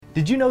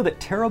Did you know that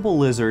terrible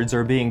lizards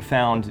are being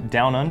found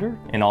down under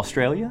in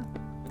Australia?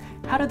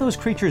 How did those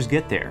creatures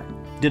get there?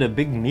 Did a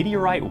big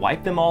meteorite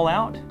wipe them all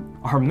out?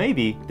 Or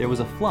maybe there was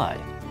a flood?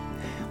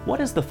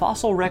 What is the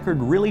fossil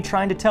record really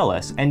trying to tell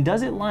us, and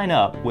does it line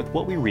up with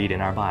what we read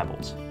in our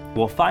Bibles?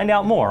 We'll find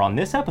out more on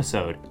this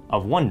episode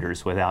of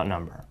Wonders Without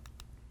Number.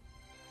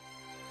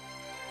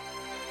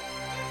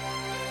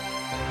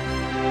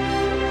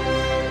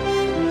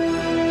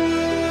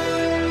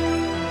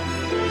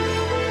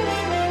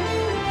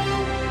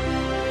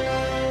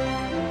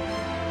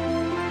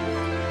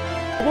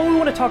 What we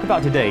want to talk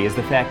about today is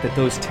the fact that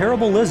those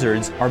terrible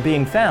lizards are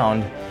being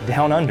found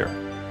down under.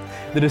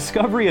 The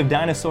discovery of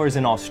dinosaurs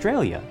in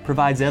Australia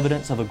provides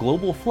evidence of a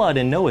global flood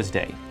in Noah's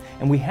day,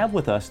 and we have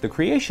with us the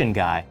creation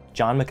guy,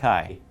 John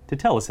Mackay, to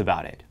tell us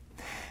about it.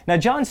 Now,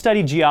 John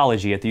studied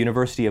geology at the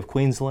University of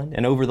Queensland,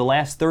 and over the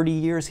last 30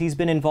 years he's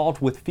been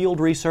involved with field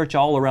research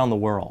all around the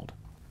world.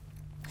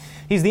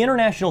 He's the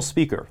international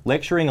speaker,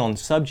 lecturing on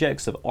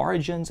subjects of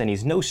origins, and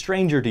he's no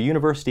stranger to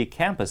university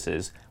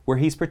campuses where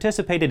he's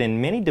participated in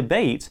many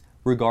debates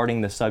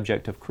regarding the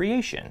subject of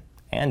creation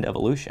and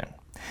evolution.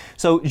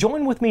 So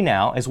join with me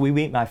now as we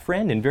meet my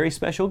friend and very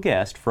special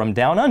guest from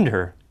Down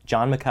Under,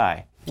 John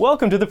Mackay.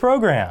 Welcome to the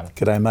program.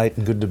 G'day, mate,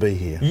 and good to be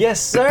here. Yes,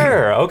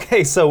 sir.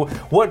 Okay, so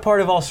what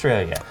part of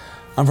Australia?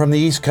 I'm from the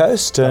East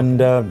Coast, and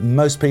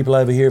most people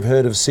over here have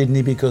heard of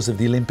Sydney because of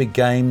the Olympic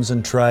Games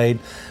and trade.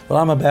 Well,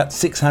 I'm about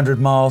 600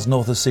 miles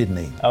north of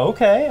Sydney.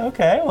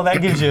 Okay. Well,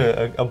 that gives you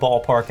a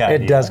ballpark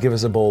idea. It does give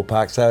us a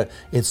ballpark. So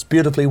it's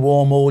beautifully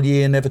warm all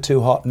year, never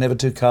too hot, never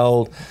too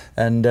cold,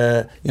 and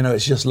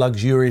it's just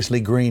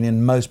luxuriously green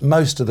in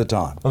most of the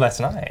time. Well,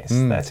 that's nice.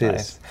 That's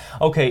nice.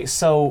 Okay,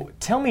 so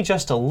tell me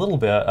just a little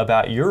bit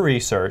about your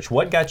research.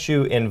 What got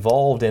you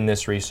involved in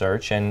this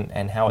research,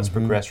 and how it's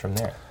progressed from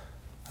there?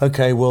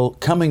 Okay, well,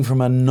 coming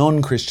from a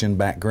non-Christian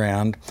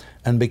background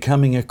and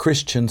becoming a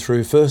Christian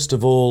through, first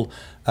of all,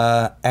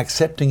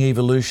 accepting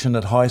evolution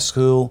at high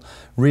school,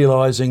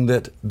 realising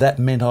that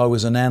meant I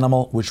was an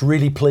animal, which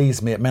really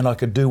pleased me. It meant I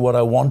could do what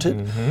I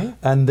wanted.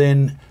 And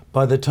then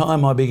by the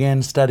time I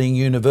began studying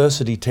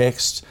university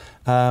texts,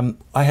 I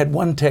had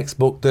one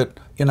textbook that,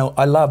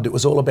 I loved. It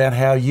was all about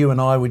how you and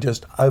I were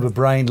just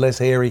overbrained, less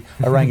hairy,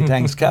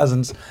 orangutans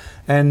cousins.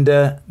 And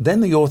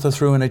then the author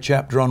threw in a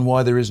chapter on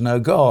why there is no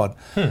God.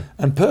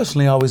 And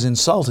personally, I was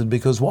insulted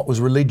because what was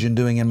religion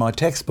doing in my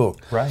textbook?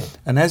 Right.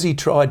 And as he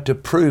tried to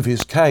prove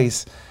his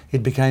case,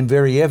 it became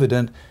very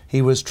evident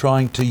he was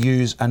trying to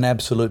use an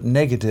absolute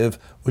negative,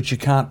 which you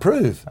can't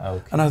prove.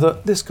 Okay. And I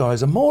thought, this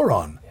guy's a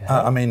moron.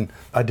 Yeah.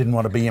 I didn't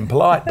want to be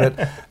impolite,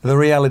 but the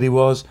reality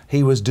was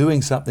he was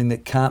doing something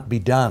that can't be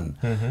done.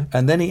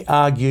 And then he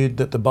argued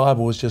that the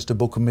Bible was just a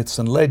book of myths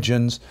and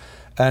legends.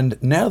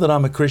 And now that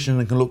I'm a Christian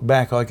and can look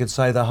back, I could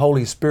say the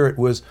Holy Spirit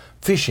was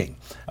fishing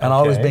and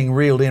I was being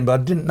reeled in,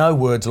 but I didn't know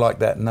words like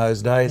that in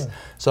those days.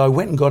 So I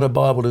went and got a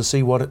Bible to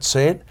see what it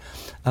said.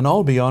 And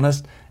I'll be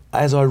honest,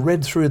 as I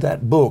read through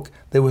that book,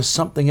 there was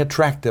something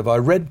attractive. I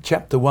read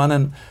chapter 1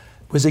 and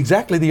it was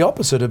exactly the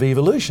opposite of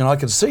evolution. I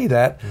could see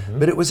that,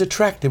 but it was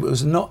attractive. It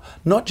was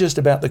not just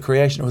about the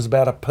creation, it was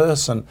about a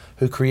person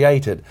who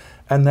created.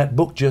 And that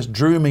book just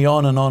drew me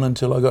on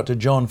until I got to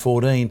John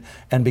 14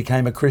 and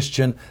became a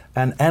Christian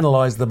and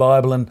analysed the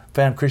Bible and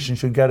found Christians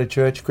should go to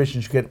church,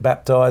 Christians should get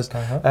baptised,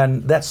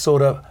 and that's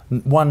sort of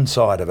one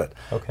side of it.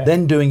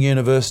 Then doing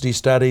university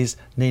studies,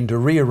 needing to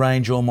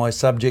rearrange all my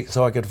subjects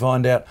so I could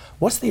find out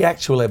what's the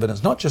actual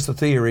evidence, not just the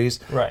theories,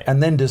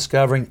 and then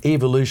discovering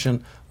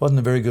evolution wasn't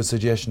a very good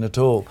suggestion at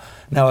all.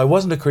 Now, I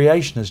wasn't a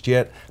creationist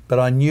yet, but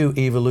I knew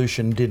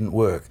evolution didn't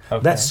work.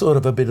 That's sort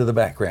of a bit of the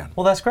background.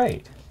 Well, that's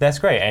great. That's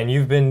great. And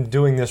you've been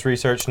doing this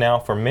research now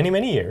for many,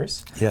 many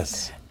years.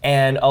 Yes.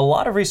 And a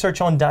lot of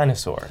research on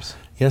dinosaurs.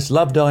 Yes,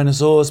 love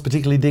dinosaurs,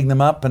 particularly dig them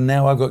up, and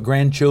now I've got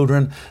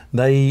grandchildren.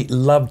 They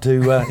love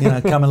to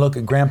come and look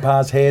at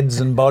grandpa's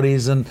heads and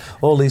bodies and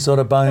all these sort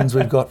of bones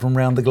we've got from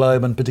around the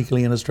globe, and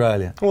particularly in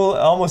Australia. Well,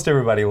 almost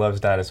everybody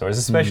loves dinosaurs,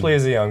 especially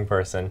as a young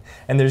person.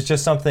 And there's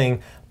just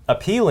something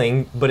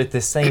appealing, but at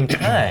the same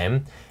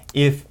time,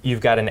 if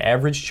you've got an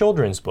average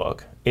children's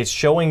book, it's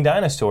showing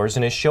dinosaurs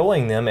and it's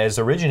showing them as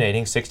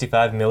originating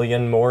 65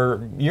 million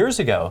more years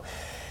ago.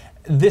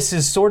 This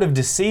is sort of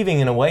deceiving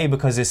in a way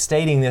because it's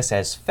stating this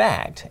as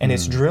fact and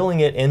it's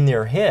drilling it in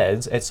their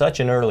heads at such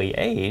an early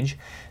age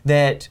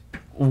that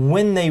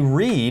when they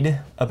read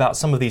about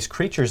some of these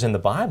creatures in the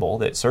Bible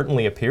that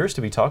certainly appears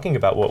to be talking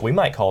about what we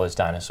might call as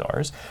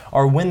dinosaurs,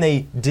 or when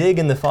they dig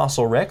in the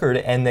fossil record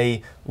and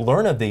they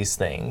learn of these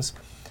things,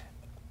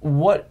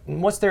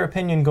 what's their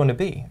opinion going to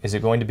be? Is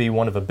it going to be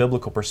one of a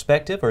biblical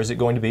perspective, or is it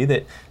going to be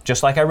that,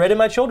 just like I read in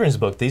my children's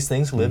book, these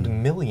things lived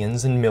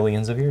millions and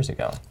millions of years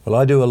ago? Well,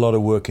 I do a lot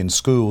of work in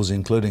schools,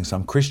 including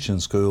some Christian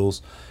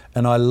schools,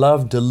 and I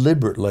love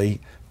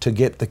deliberately to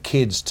get the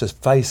kids to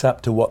face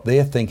up to what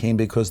they're thinking,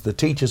 because the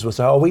teachers will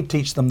say, oh, we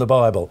teach them the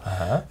Bible.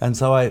 And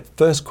so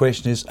first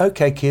question is,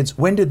 okay, kids,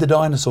 when did the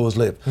dinosaurs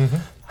live?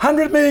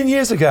 100 million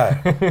years ago,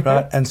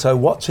 right? And so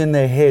what's in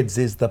their heads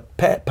is the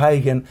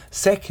pagan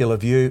secular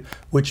view,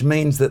 which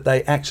means that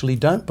they actually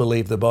don't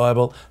believe the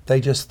Bible,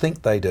 they just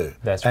think they do.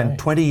 That's and right.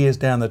 20 years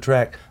down the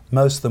track,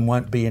 most of them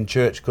won't be in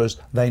church because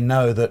they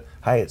know that,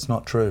 hey, it's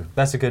not true.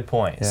 That's a good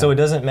point. Yeah. So it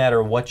doesn't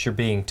matter what you're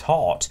being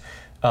taught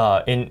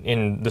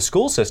in the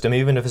school system,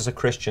 even if it's a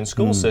Christian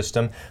school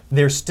system,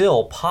 there's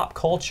still pop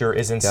culture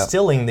is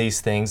instilling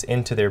these things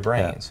into their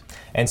brains.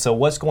 And so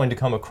what's going to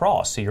come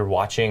across? So you're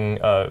watching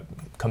a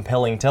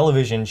compelling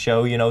television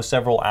show,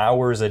 several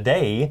hours a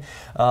day,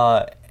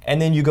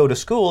 and then you go to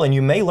school and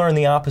you may learn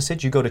the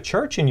opposite. You go to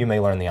church and you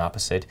may learn the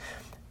opposite.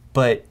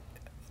 But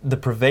the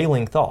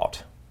prevailing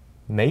thought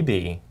may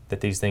be that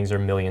these things are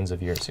millions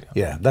of years ago.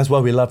 Yeah, that's why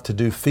we love to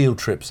do field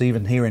trips,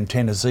 even here in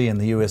Tennessee in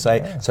the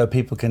USA, so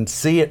people can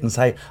see it and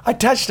say, I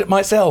touched it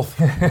myself.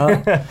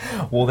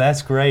 Well,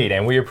 that's great,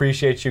 and we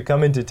appreciate you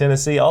coming to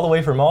Tennessee all the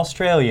way from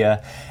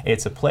Australia.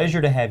 It's a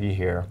pleasure to have you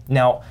here.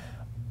 Now,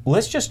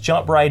 let's just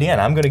jump right in.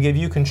 I'm going to give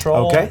you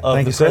control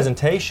of the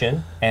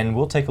presentation, and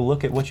we'll take a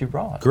look at what you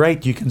brought.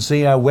 Great. You can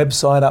see our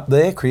website up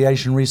there,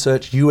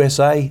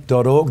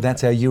 creationresearchusa.org.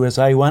 That's our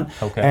USA one.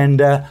 Okay.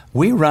 And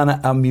we run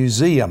a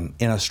museum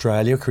in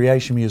Australia,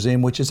 Creation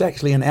Museum, which is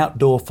actually an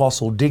outdoor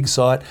fossil dig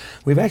site.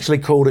 We've actually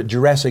called it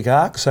Jurassic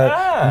Ark, so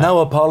no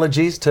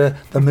apologies to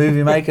the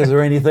movie makers or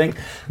anything.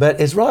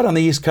 But it's right on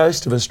the east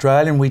coast of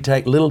Australia, and we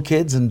take little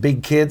kids and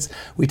big kids.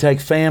 We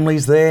take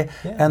families there,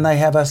 and they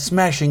have a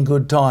smashing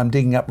good time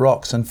digging up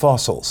rocks and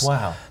fossils.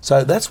 Wow.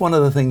 So that's one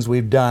of the things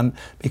we've done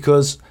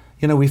because,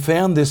 we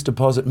found this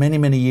deposit many,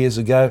 many years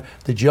ago.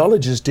 The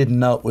geologists didn't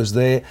know it was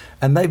there,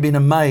 and they've been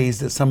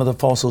amazed at some of the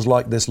fossils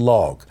like this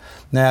log.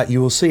 Now,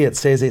 you will see it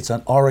says it's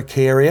an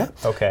Araucaria,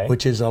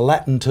 which is a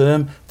Latin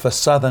term for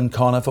southern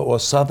conifer or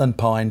southern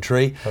pine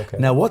tree.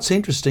 Now, what's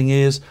interesting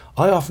is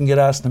I often get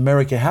asked in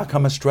America, how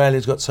come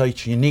Australia's got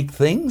such unique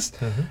things?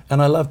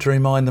 And I love to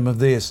remind them of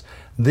this.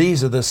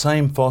 These are the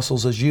same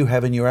fossils as you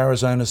have in your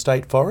Arizona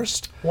State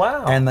Forest.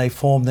 Wow. And they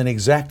formed in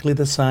exactly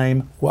the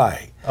same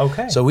way.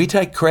 So we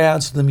take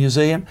crowds to the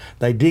museum,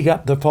 they dig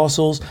up the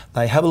fossils,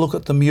 they have a look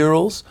at the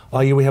murals.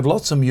 We have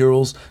lots of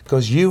murals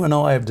because you and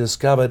I have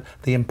discovered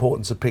the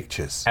importance of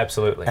pictures.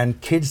 Absolutely.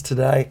 And kids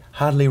today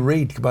hardly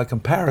read by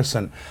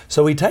comparison.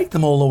 So we take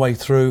them all the way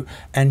through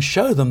and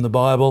show them the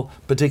Bible,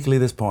 particularly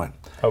this point.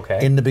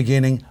 In the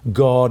beginning,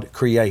 God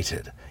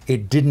created.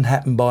 It didn't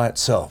happen by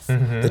itself.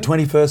 The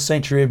 21st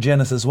century of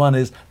Genesis 1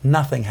 is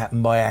nothing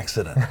happened by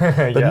accident.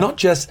 But not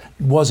just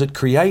was it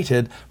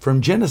created, from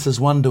Genesis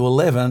 1 to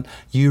 11,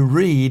 you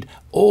read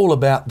all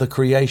about the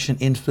creation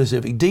in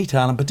specific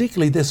detail, and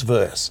particularly this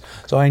verse.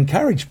 So I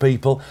encourage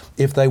people,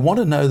 if they want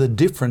to know the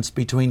difference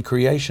between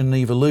creation and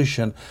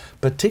evolution,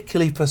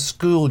 particularly for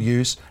school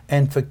use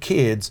and for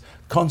kids,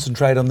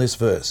 concentrate on this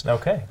verse.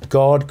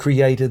 God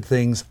created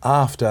things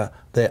after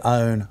their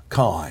own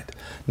kind.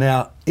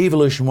 Now,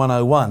 Evolution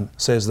 101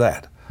 says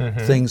that.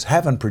 Things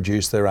haven't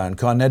produced their own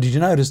kind. Now, did you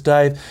notice,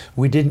 Dave,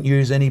 we didn't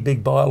use any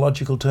big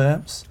biological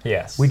terms?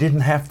 Yes. We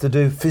didn't have to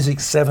do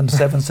physics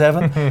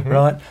 777,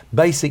 right?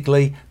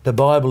 Basically, the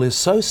Bible is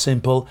so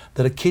simple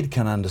that a kid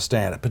can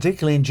understand it,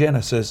 particularly in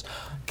Genesis.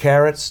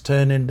 Carrots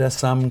turn into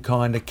some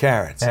kind of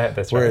carrots.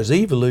 Whereas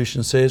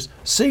evolution says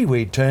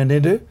seaweed turned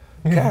into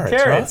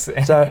carrots.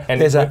 Right? So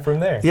and it went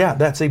from there. Yeah,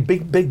 that's a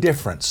big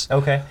difference.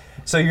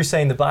 So you're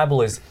saying the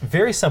Bible is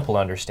very simple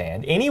to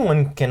understand.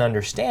 Anyone can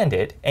understand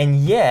it, and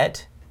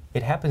yet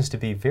it happens to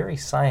be very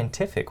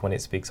scientific when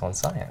it speaks on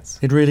science.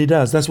 It really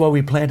does. That's why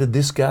we planted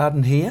this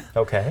garden here.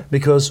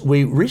 Because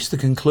we reached the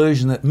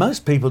conclusion that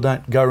most people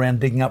don't go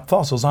around digging up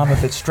fossils. I'm a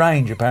bit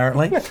strange,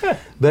 apparently.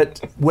 But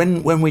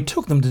when we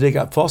took them to dig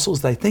up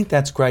fossils, they think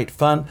that's great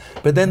fun.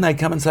 But then they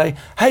come and say,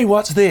 hey,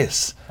 what's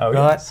this?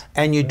 Right?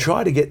 And you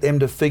try to get them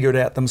to figure it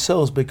out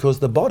themselves, because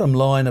the bottom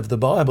line of the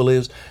Bible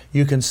is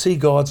you can see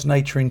God's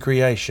nature in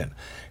creation.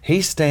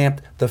 He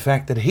stamped the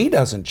fact that he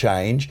doesn't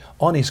change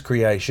on his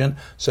creation,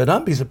 so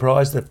don't be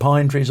surprised that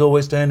pine trees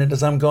always turn into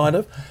some kind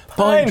of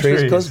pine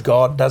trees, because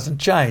God doesn't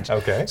change.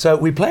 So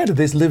we planted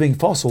this living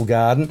fossil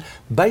garden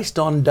based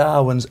on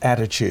Darwin's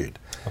attitude.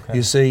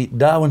 You see,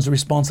 Darwin's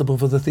responsible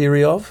for the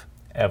theory of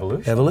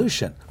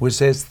evolution, which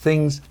says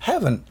things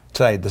haven't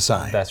stayed the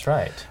same. That's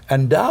right.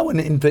 And Darwin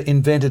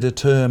invented a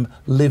term,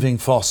 living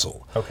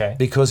fossil,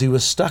 because he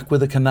was stuck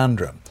with a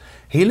conundrum.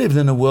 He lived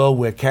in a world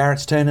where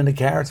carrots turn into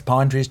carrots,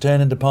 pine trees turn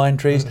into pine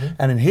trees,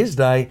 and in his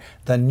day,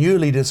 the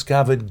newly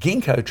discovered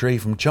ginkgo tree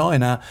from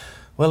China,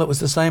 well, it was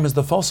the same as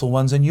the fossil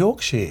ones in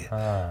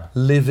Yorkshire.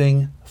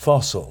 Living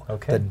fossil.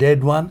 The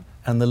dead one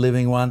and the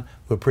living one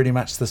were pretty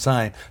much the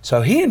same.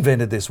 So he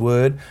invented this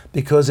word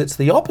because it's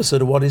the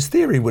opposite of what his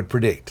theory would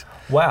predict.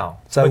 Wow.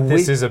 So but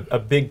this is a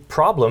big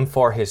problem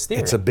for his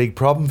theory. It's a big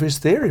problem for his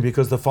theory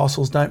because the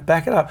fossils don't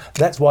back it up.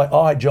 That's why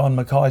I, John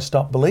Mackay,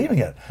 stopped believing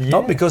it.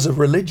 Not because of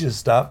religious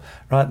stuff,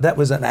 right? That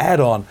was an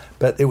add-on,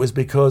 but it was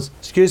because,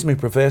 excuse me,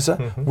 Professor,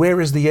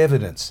 where is the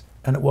evidence?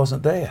 And it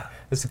wasn't there.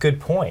 That's a good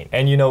point.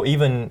 And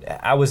even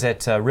I was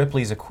at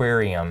Ripley's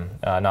Aquarium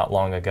not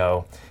long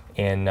ago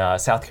in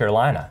South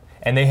Carolina.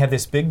 and they have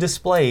this big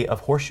display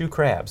of horseshoe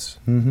crabs.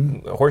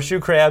 Horseshoe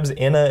crabs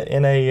in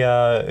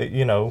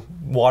a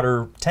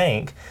water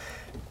tank.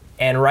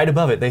 And right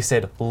above it, they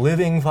said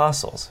living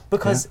fossils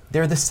because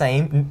they're the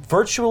same,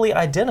 virtually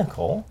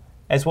identical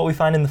as what we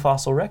find in the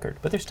fossil record,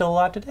 but they're still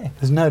alive today.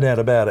 There's no doubt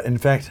about it. In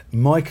fact,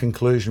 my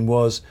conclusion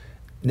was,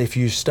 if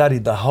you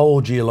studied the whole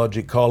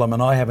geologic column,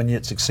 and I haven't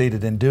yet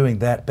succeeded in doing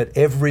that, but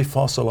every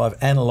fossil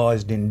I've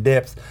analysed in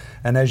depth,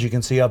 and as you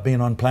can see, I've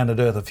been on planet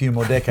Earth a few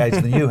more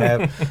decades than you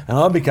have, and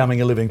I'm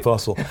becoming a living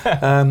fossil.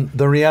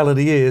 The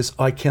reality is,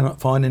 I cannot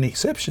find any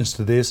exceptions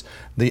to this.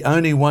 The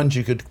only ones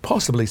you could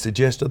possibly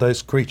suggest are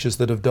those creatures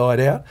that have died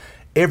out.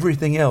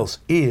 Everything else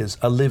is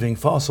a living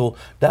fossil.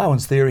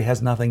 Darwin's theory has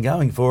nothing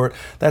going for it.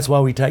 That's why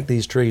we take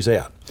these trees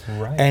out.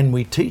 Right. And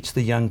we teach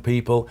the young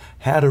people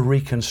how to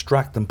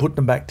reconstruct them, put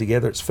them back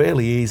together. It's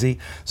fairly easy.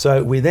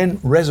 So we then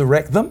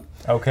resurrect them.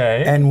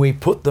 Okay. And we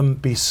put them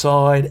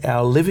beside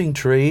our living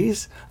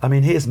trees. I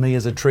mean, here's me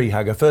as a tree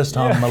hugger, first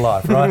time in my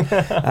life,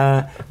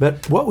 right?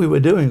 But what we were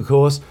doing, of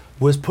course,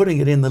 was putting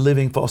it in the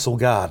living fossil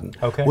garden,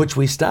 which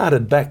we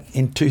started back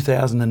in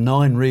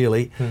 2009,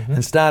 really,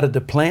 and started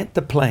to plant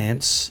the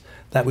plants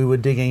that we were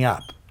digging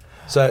up.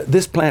 So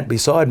this plant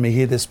beside me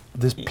here, this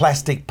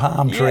plastic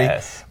palm tree,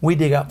 we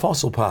dig up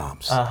fossil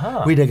palms.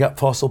 We dig up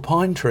fossil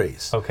pine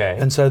trees. Okay.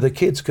 And so the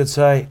kids could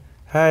say,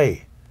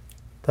 hey,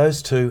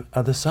 those two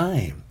are the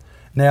same.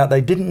 Now,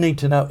 they didn't need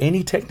to know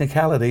any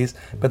technicalities,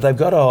 but they've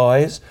got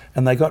eyes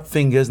and they got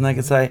fingers, and they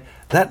could say,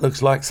 that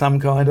looks like some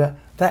kind of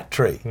that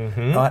tree,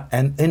 right?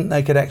 And then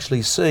they could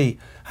actually see,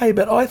 hey,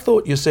 but I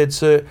thought you said,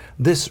 sir,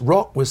 this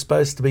rock was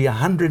supposed to be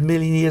 100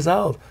 million years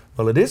old.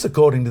 Well, it is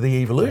according to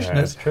the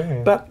evolutionists,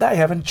 but they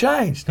haven't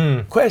changed.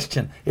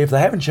 Question, if they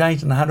haven't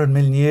changed in 100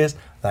 million years,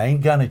 they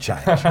ain't going to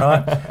change,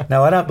 right?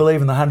 Now, I don't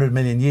believe in the 100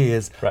 million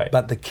years,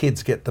 but the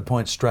kids get the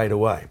point straight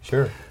away.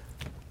 Sure.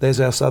 There's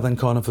our southern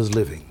conifers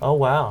living. Oh,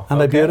 wow.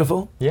 Aren't they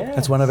beautiful? Yeah.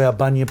 That's one of our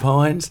bunya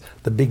pines.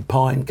 The big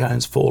pine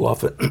cones fall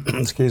off it.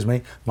 Excuse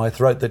me, my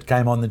throat that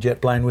came on the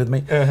jet plane with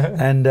me.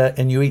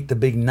 And you eat the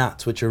big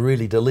nuts, which are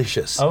really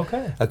delicious.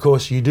 Okay. Of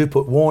course, you do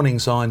put warning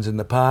signs in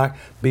the park.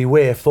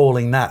 Beware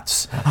falling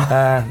nuts.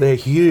 They're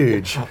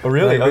huge. Oh,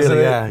 really? They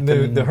really are.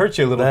 They hurt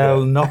you a little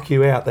They'll bit. knock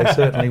you out. They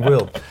certainly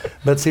will.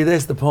 But see,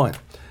 there's the point.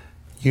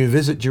 You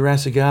visit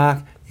Jurassic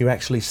Ark. You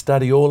actually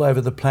study all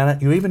over the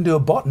planet. You even do a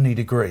botany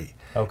degree.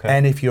 Okay.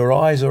 And if your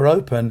eyes are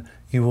open,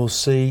 you will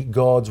see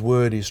God's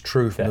word is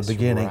true from the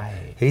beginning.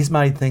 Right. He's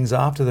made things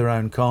after their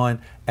own kind,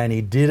 and he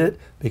did it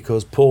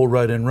because Paul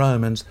wrote in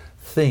Romans,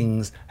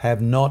 things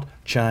have not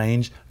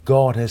changed.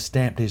 God has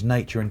stamped his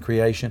nature in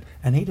creation,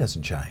 and he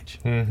doesn't change.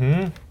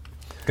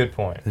 Good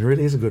point. It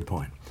really is a good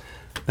point.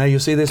 Now you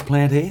see this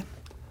plant here?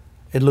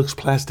 It looks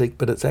plastic,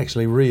 but it's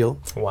actually real.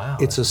 Wow.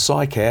 It's a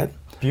cycad.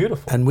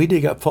 Beautiful. And we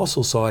dig up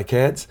fossil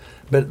cycads,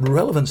 but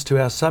relevance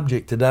to our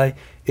subject today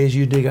is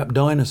you dig up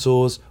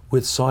dinosaurs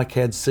with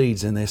cycad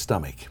seeds in their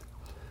stomach.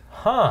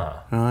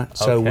 Right?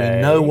 So we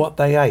know what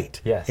they ate.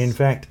 Yes. In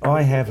fact,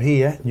 I have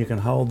here, you can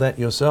hold that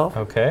yourself,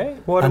 Okay.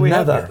 What do we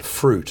have another here?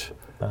 fruit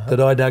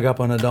that I dug up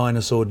on a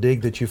dinosaur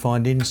dig that you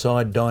find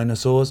inside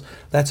dinosaurs.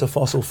 That's a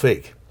fossil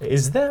fig.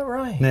 Is that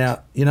right?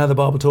 Now, you know the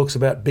Bible talks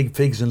about big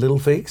figs and little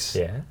figs?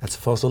 Yeah. That's a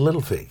fossil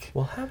little fig.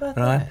 Well, how about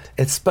Right? that?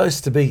 It's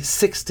supposed to be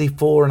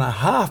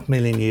 64.5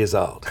 million years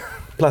old,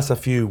 plus a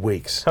few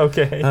weeks.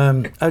 Okay.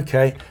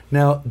 Okay,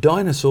 now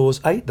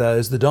dinosaurs ate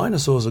those. The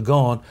dinosaurs are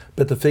gone,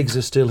 but the figs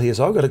are still here.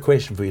 So I've got a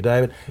question for you,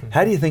 David.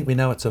 How do you think we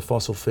know it's a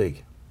fossil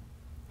fig?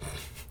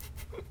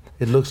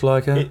 It looks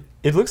like a...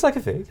 It looks like a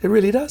fig. It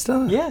really does,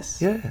 doesn't it?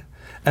 Yes. Yeah.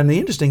 And the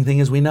interesting thing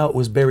is we know it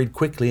was buried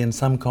quickly in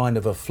some kind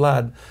of a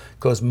flood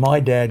because my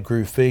dad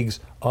grew figs,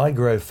 I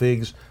grow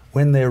figs.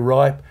 When they're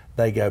ripe,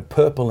 they go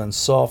purple and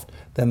soft,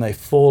 then they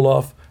fall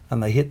off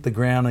and they hit the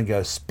ground and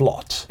go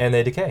splot. And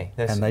they decay.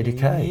 And they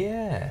decay.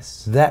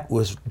 Yes. That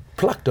was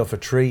plucked off a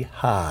tree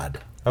hard.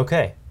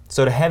 Okay.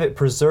 So to have it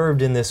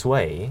preserved in this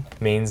way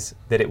means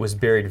that it was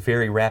buried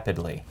very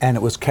rapidly. And it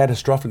was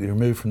catastrophically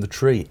removed from the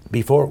tree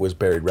before it was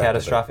buried rapidly.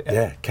 Catastrophic.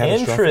 Yeah,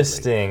 catastrophically.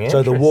 Interesting.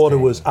 So the water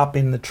was up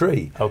in the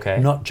tree, Okay.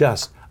 not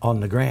just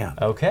on the ground.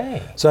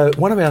 Okay. So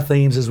one of our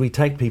themes as we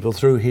take people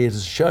through here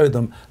is to show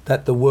them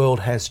that the world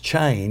has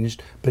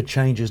changed, but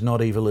change is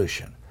not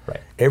evolution. Right.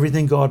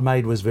 Everything God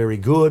made was very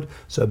good.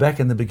 So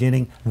back in the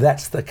beginning,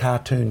 that's the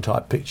cartoon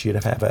type picture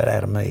you'd have out of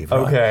Adam and Eve.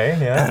 Right? Okay.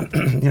 Yeah.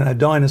 You know,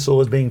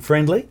 dinosaurs being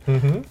friendly,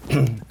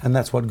 and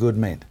that's what good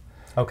meant.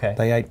 Okay.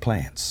 They ate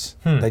plants.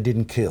 They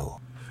didn't kill.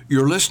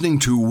 You're listening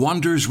to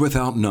Wonders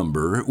Without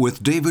Number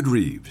with David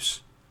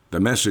Reeves. The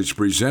message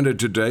presented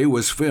today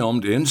was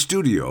filmed in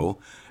studio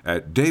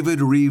at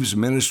David Reeves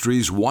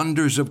Ministries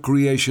Wonders of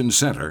Creation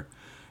Center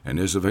and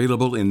is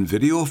available in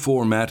video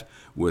format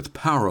with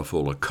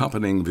powerful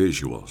accompanying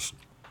visuals.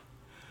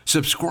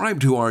 Subscribe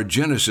to our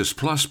Genesis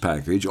Plus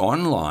package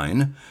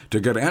online to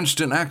get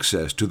instant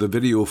access to the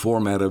video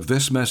format of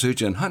this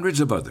message and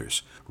hundreds of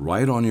others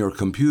right on your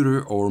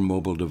computer or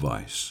mobile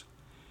device.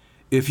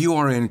 If you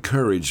are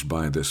encouraged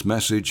by this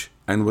message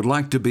and would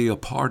like to be a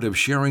part of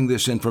sharing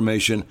this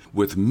information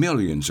with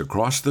millions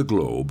across the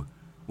globe,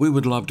 We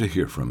would love to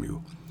hear from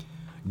you.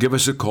 Give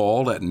us a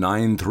call at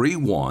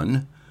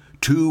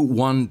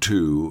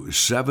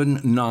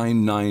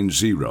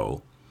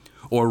 931-212-7990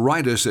 or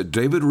write us at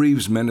David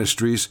Reeves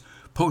Ministries,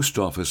 Post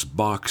Office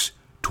Box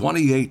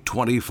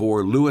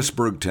 2824,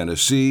 Lewisburg,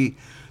 Tennessee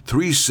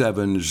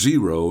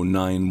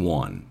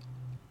 37091.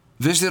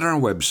 Visit our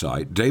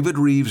website,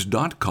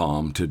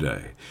 davidreeves.com,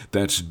 today.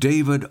 That's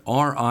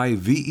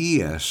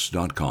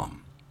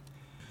davidrives.com.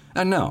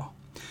 And now,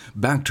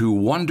 back to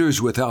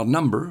Wonders Without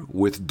Number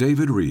with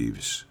David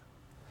Reeves.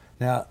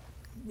 Now,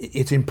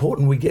 it's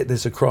important we get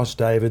this across,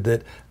 David,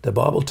 that the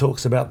Bible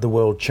talks about the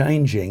world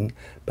changing,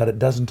 but it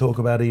doesn't talk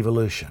about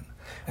evolution.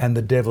 And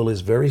the devil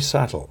is very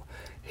subtle.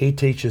 He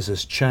teaches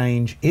us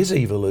change is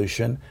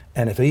evolution,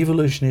 and if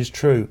evolution is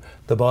true,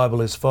 the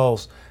Bible is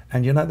false.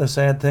 And you know the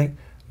sad thing?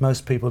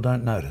 Most people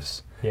don't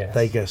notice. Yes.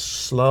 They just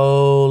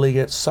slowly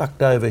get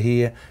sucked over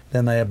here,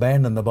 then they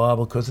abandon the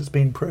Bible because it's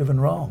been proven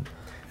wrong.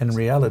 In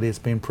reality, it's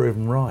been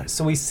proven right.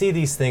 So we see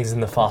these things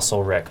in the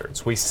fossil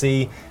records. We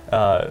see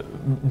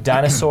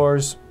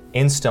dinosaurs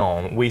in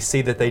stone. We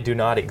see that they do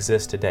not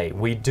exist today.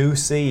 We do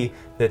see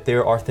that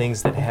there are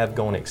things that have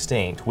gone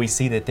extinct. We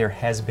see that there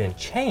has been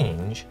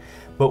change,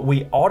 but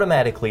we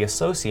automatically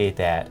associate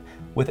that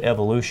with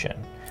evolution.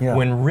 Yeah.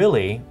 When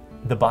really,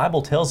 the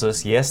Bible tells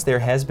us, yes, there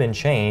has been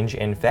change.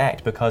 In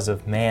fact, because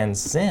of man's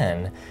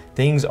sin,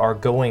 things are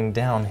going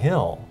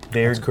downhill.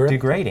 They're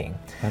degrading.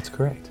 That's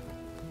correct.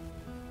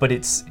 But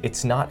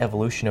it's not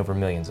evolution over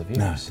millions of years.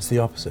 No, it's the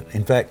opposite.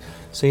 In fact,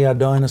 see our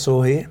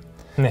dinosaur here?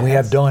 Yes. We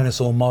have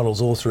dinosaur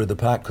models all through the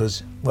park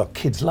because, well,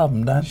 kids love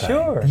them, don't they?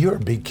 Sure. You're a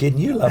big kid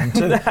and you love them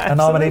too.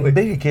 And I'm an even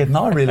bigger kid and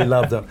I really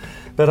love them.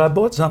 But I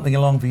brought something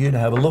along for you to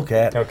have a look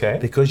at. Okay.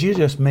 Because you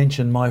just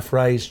mentioned my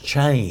phrase,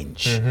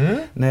 change.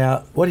 Mm-hmm.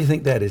 Now, what do you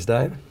think that is,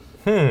 Dave?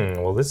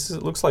 Well,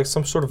 looks like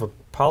some sort of a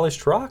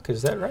polished rock.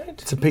 Is that right?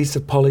 It's a piece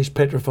of polished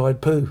petrified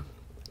poo.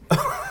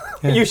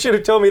 Yeah. You should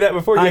have told me that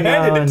before you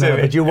handed it to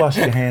me. But you washed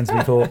your hands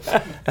before.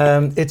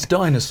 It's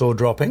dinosaur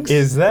droppings.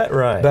 Is that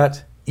right?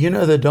 But you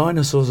know the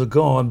dinosaurs are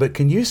gone, but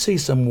can you see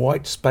some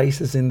white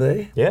spaces in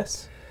there?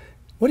 Yes.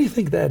 What do you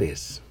think that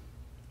is?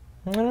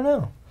 I don't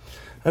know.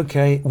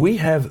 Okay, we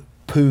have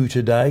poo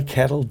today,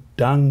 cattle,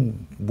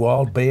 dung,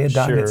 wild bear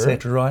dung, Sure,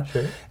 etc., right?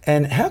 sure.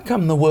 And how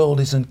come the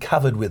world isn't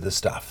covered with the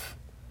stuff?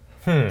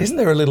 Isn't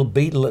there a little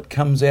beetle that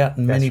comes out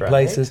in many That's right.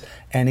 places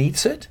and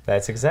eats it?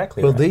 That's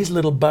exactly Well, right. these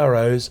little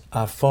burrows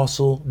are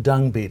fossil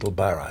dung beetle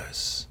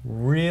burrows.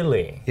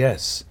 Really?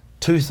 Yes.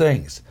 Two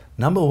things.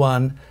 Number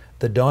one,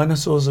 the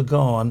dinosaurs are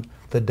gone,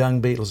 the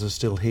dung beetles are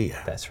still here.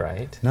 That's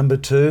right. Number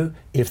two,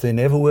 if there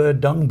never were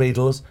dung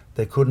beetles,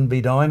 there couldn't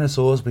be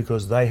dinosaurs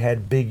because they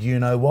had big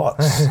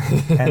you-know-whats.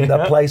 And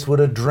the place would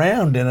have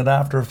drowned in it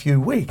after a few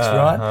weeks,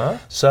 right?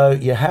 So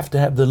you have to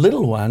have the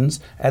little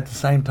ones at the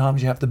same time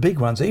as you have the big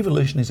ones.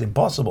 Evolution is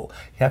impossible.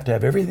 You have to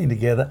have everything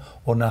together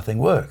or nothing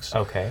works.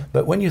 Okay.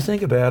 But when you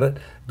think about it,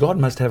 God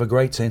must have a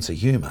great sense of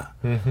humour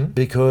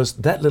because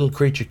that little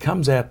creature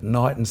comes out at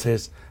night and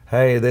says,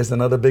 hey, there's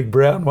another big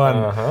brown one.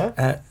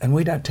 And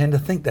we don't tend to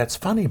think that's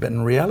funny, but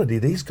in reality,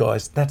 these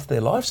guys, that's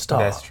their lifestyle.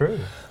 That's true.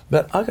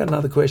 But I got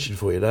another question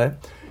for you, Dave.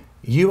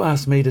 You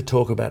asked me to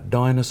talk about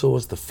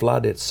dinosaurs, the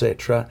flood,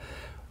 etc.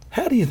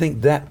 How do you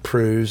think that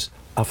proves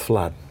a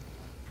flood?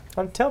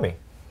 Tell me.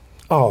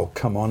 Oh,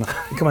 come on.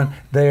 Come on.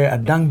 There are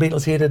dung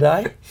beetles here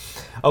today.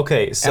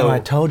 Okay, so And I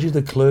told you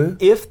the clue.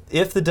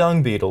 if the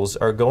dung beetles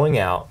are going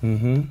out,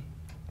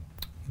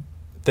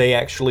 they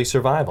actually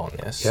survive on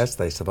this. Yes,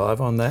 they survive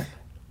on that.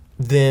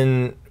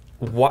 Then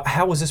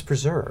how was this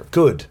preserved?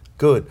 Good.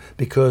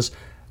 Because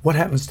what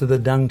happens to the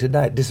dung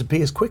today? It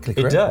disappears quickly,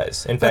 correct? It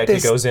does. In But fact,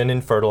 it goes in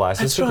and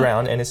fertilizes That's the right.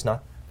 ground, and it's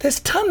not. There's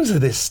tons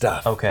of this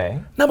stuff. Okay.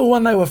 Number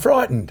one, they were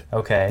frightened.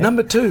 Okay.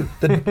 Number two,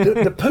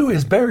 the poo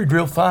is buried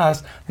real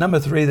fast. Number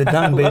three, the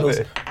dung beetles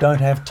it. don't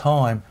have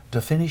time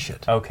to finish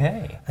it.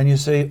 Okay. And you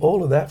see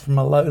all of that from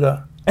a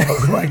loader.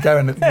 We won't go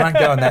in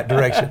that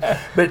direction.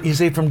 But you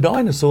see, from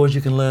dinosaurs, you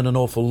can learn an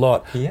awful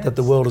lot that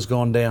the world has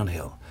gone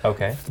downhill.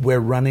 Okay. We're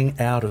running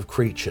out of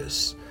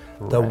creatures.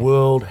 The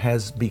world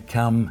has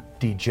become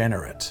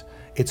degenerate.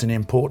 It's an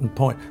important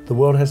point. The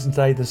world hasn't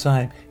stayed the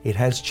same. It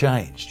has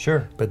changed.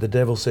 Sure. But the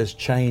devil says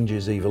change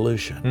is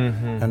evolution.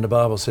 And the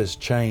Bible says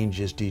change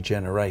is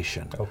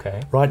degeneration.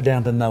 Okay. Right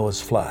down to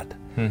Noah's flood,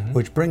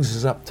 which brings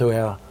us up to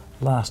our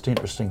last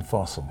interesting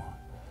fossil.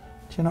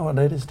 Do you know what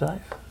that is,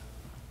 Dave?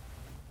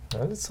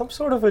 It's some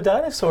sort of a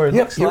dinosaur, it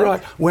Yep, looks you're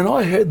like. right. When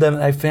I heard them,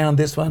 they found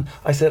this one,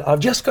 I said, I've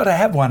just got to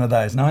have one of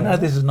those. Now, I know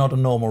this is not a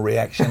normal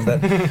reaction,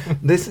 but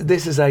this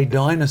is a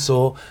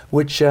dinosaur,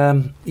 which,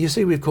 you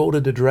see we've called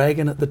it a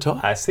dragon at the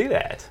top? I see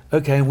that.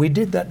 Okay, and we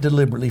did that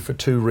deliberately for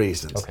two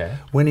reasons. Okay.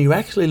 When you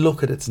actually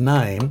look at its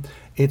name,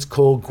 it's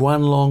called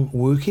Guanlong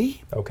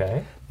Wuki.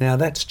 Okay. Now,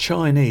 that's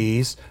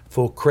Chinese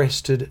for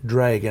crested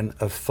dragon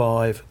of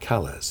 5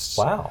 colours.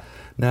 Wow.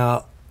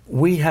 Now,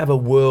 we have a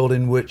world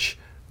in which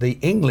the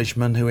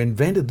Englishmen who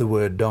invented the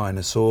word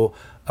dinosaur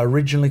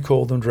originally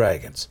called them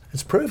dragons.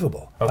 It's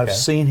provable. Okay. I've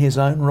seen his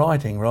own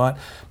writing, right?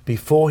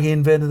 Before he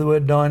invented the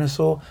word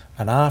dinosaur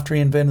and after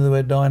he invented the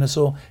word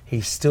dinosaur,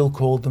 he still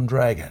called them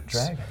dragons.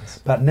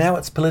 But now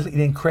it's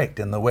politically incorrect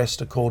in the West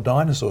to call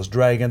dinosaurs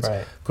dragons,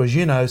 because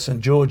you know St.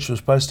 George was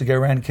supposed to go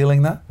around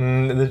killing them.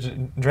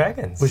 The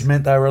dragons. Which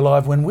meant they were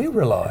alive when we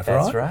were alive,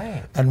 right? That's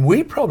right. And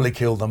we probably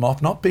killed them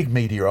off, not big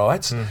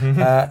meteorites.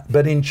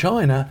 But in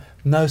China,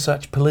 no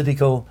such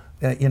political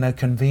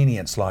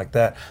convenience like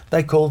that.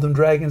 They called them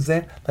dragons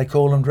then, they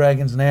call them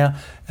dragons now.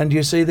 And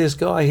you see this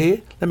guy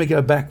here? Let me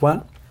go back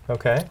one.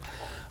 Okay.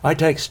 I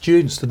take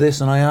students to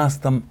this and I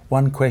ask them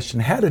one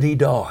question: how did he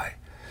die?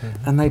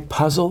 And they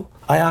puzzle.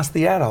 I ask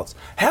the adults,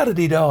 how did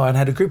he die? And I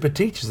had a group of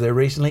teachers there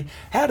recently,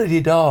 how did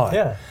he die?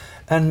 Yeah.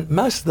 And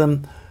most of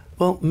them,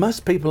 well,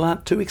 most people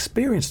aren't too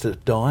experienced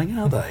at dying,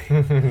 are they?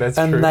 That's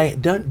and true. They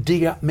don't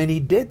dig up many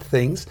dead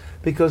things,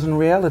 because in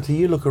reality,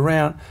 you look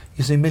around,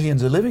 you see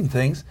millions of living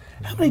things.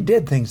 How many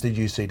dead things did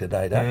you see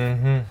today,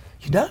 Dave?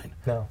 You don't.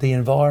 No. The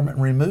environment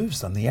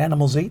removes them. The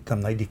animals eat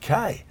them. They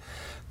decay.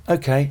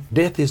 Okay,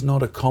 death is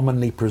not a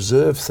commonly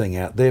preserved thing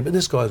out there, but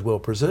this guy's well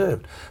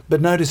preserved.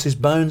 But notice his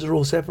bones are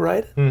all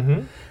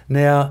separated.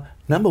 Now,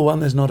 number one,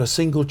 there's not a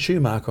single chew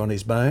mark on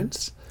his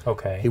bones.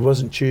 Okay. He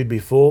wasn't chewed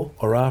before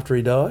or after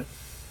he died.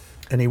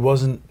 And he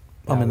wasn't,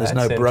 there's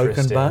no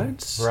broken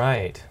bones.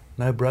 Right.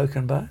 No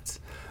broken bones.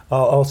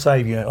 I'll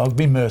save you. I'll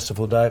be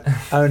merciful, Dave.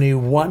 Only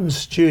one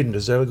student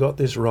has ever got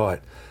this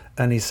right.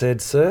 And he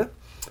said, sir,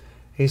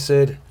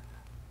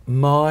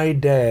 my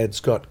dad's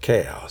got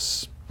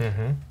cows.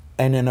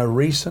 And in a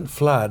recent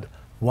flood,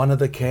 one of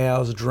the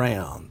cows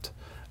drowned.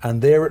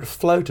 And there it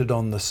floated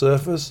on the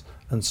surface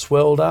and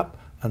swelled up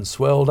and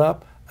swelled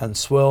up and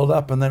swelled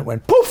up, and then it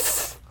went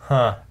poof!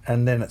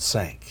 And then it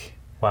sank.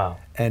 Wow.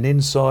 And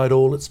inside,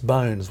 all its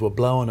bones were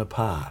blown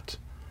apart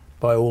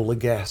by all the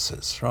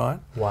gases, right?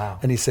 Wow.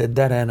 And he said,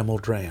 that animal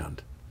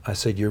drowned. I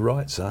said, you're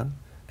right, son,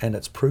 and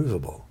it's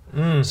provable.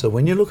 So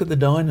when you look at the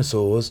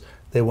dinosaurs,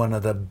 they're one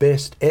of the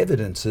best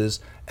evidences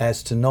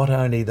as to not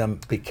only them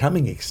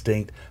becoming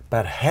extinct,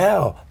 but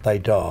how they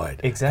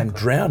died. Exactly. And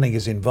drowning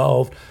is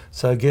involved.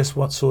 So guess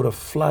what sort of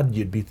flood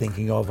you'd be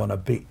thinking of on a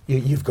big...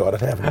 You've got it,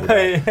 haven't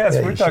you? Yes,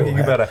 Yeah, we're you talking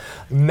sure about a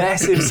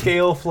massive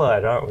scale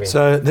flood, aren't we?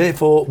 So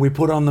therefore, we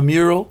put on the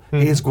mural.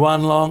 Here's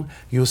Guanlong.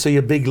 You'll see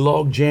a big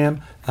log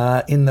jam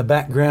in the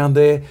background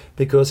there,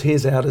 because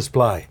here's our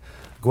display.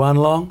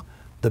 Guanlong,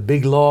 the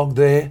big log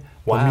there,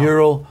 Wow. the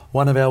mural,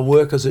 one of our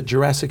workers at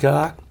Jurassic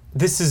Ark.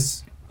 This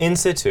is in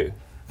situ.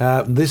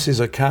 This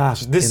is a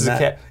cast. This is a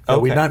that. okay.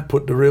 We don't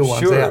put the real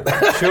ones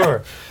out.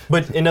 Sure.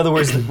 But in other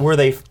words,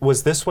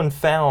 was this one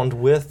found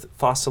with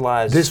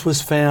fossilized? This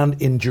was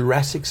found in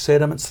Jurassic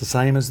sediments, the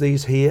same as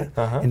these here.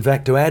 In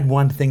fact, to add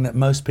one thing that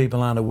most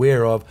people aren't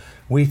aware of,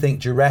 we think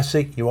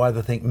Jurassic, you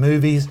either think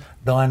movies,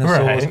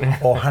 dinosaurs,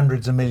 or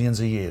hundreds of millions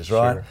of years,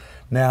 right? Sure.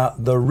 Now,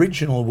 the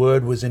original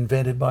word was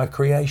invented by a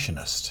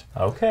creationist,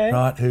 Okay.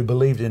 right, who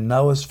believed in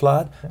Noah's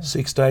flood,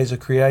 6 days of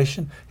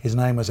creation. His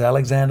name was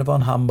Alexander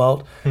von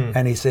Humboldt,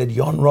 and he said,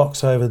 yon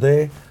rocks over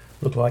there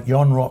look like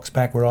yon rocks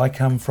back where I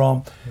come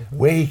from.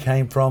 Where he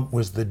came from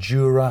was the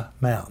Jura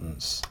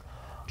Mountains.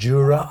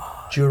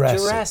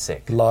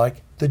 Jurassic.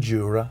 Like the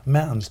Jura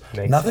Mountains.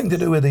 Nothing to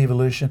do with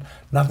evolution,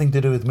 nothing to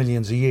do with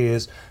millions of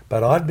years,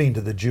 but I've been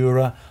to the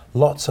Jura,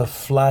 lots of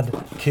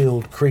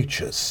flood-killed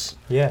creatures,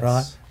 Yes.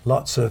 right?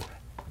 Lots of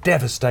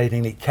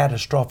devastatingly,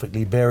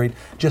 catastrophically buried,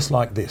 just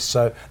like this.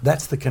 So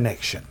that's the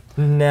connection.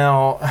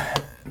 Now,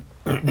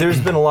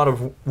 there's been a lot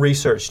of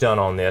research done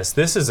on this.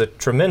 This is a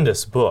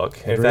tremendous book.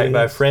 In fact,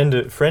 by a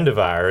friend of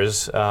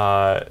ours,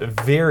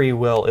 very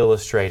well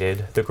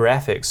illustrated. The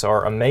graphics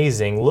are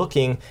amazing,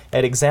 looking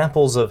at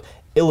examples of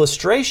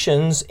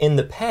illustrations in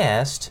the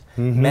past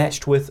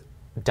matched with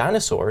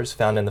dinosaurs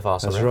found in the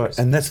fossil records. That's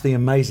right, and that's the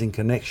amazing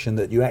connection,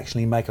 that you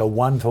actually make a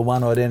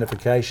one-for-one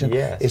identification.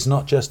 Yes. It's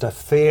not just a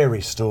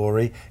fairy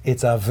story,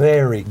 it's a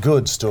very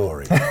good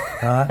story.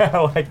 Right? I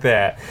like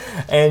that.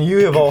 And you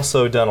have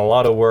also done a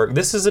lot of work.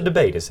 This is a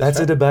debate, is this That's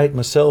right? a debate.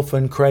 Myself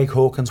and Craig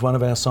Hawkins, one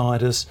of our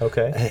scientists,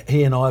 Okay.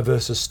 he and I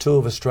versus two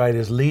of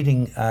Australia's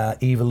leading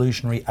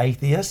evolutionary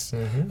atheists,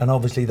 and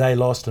obviously they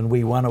lost and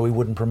we won, or we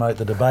wouldn't promote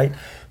the debate.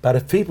 But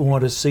if people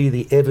want to see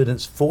the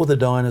evidence for the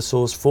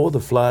dinosaurs, for the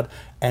flood,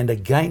 and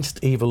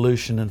against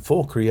evolution and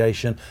for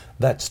creation,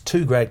 that's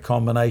two great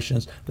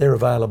combinations. They're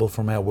available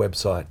from our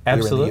website here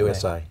in the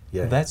USA.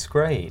 Yeah. That's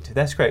great.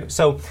 That's great.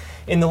 So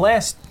in the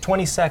last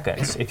 20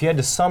 seconds, if you had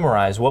to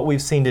summarize what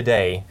we've seen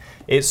today,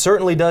 it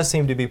certainly does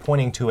seem to be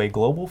pointing to a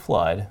global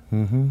flood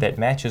that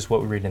matches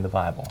what we read in the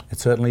Bible. It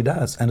certainly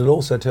does. And it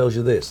also tells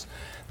you this.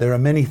 There are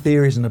many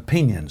theories and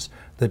opinions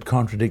that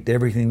contradict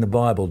everything in the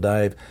Bible,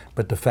 Dave,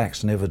 but the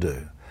facts never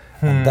do.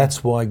 And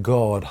that's why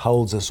God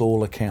holds us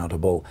all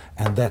accountable,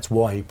 and that's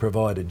why He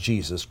provided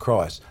Jesus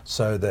Christ,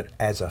 so that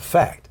as a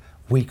fact,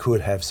 we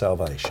could have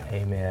salvation.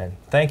 Amen.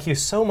 Thank you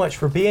so much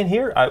for being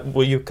here.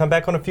 Will you come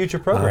back on a future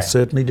program? I'll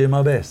certainly do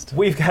my best.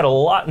 We've got a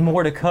lot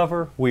more to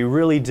cover. We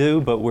really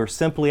do, but we're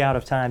simply out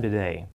of time today.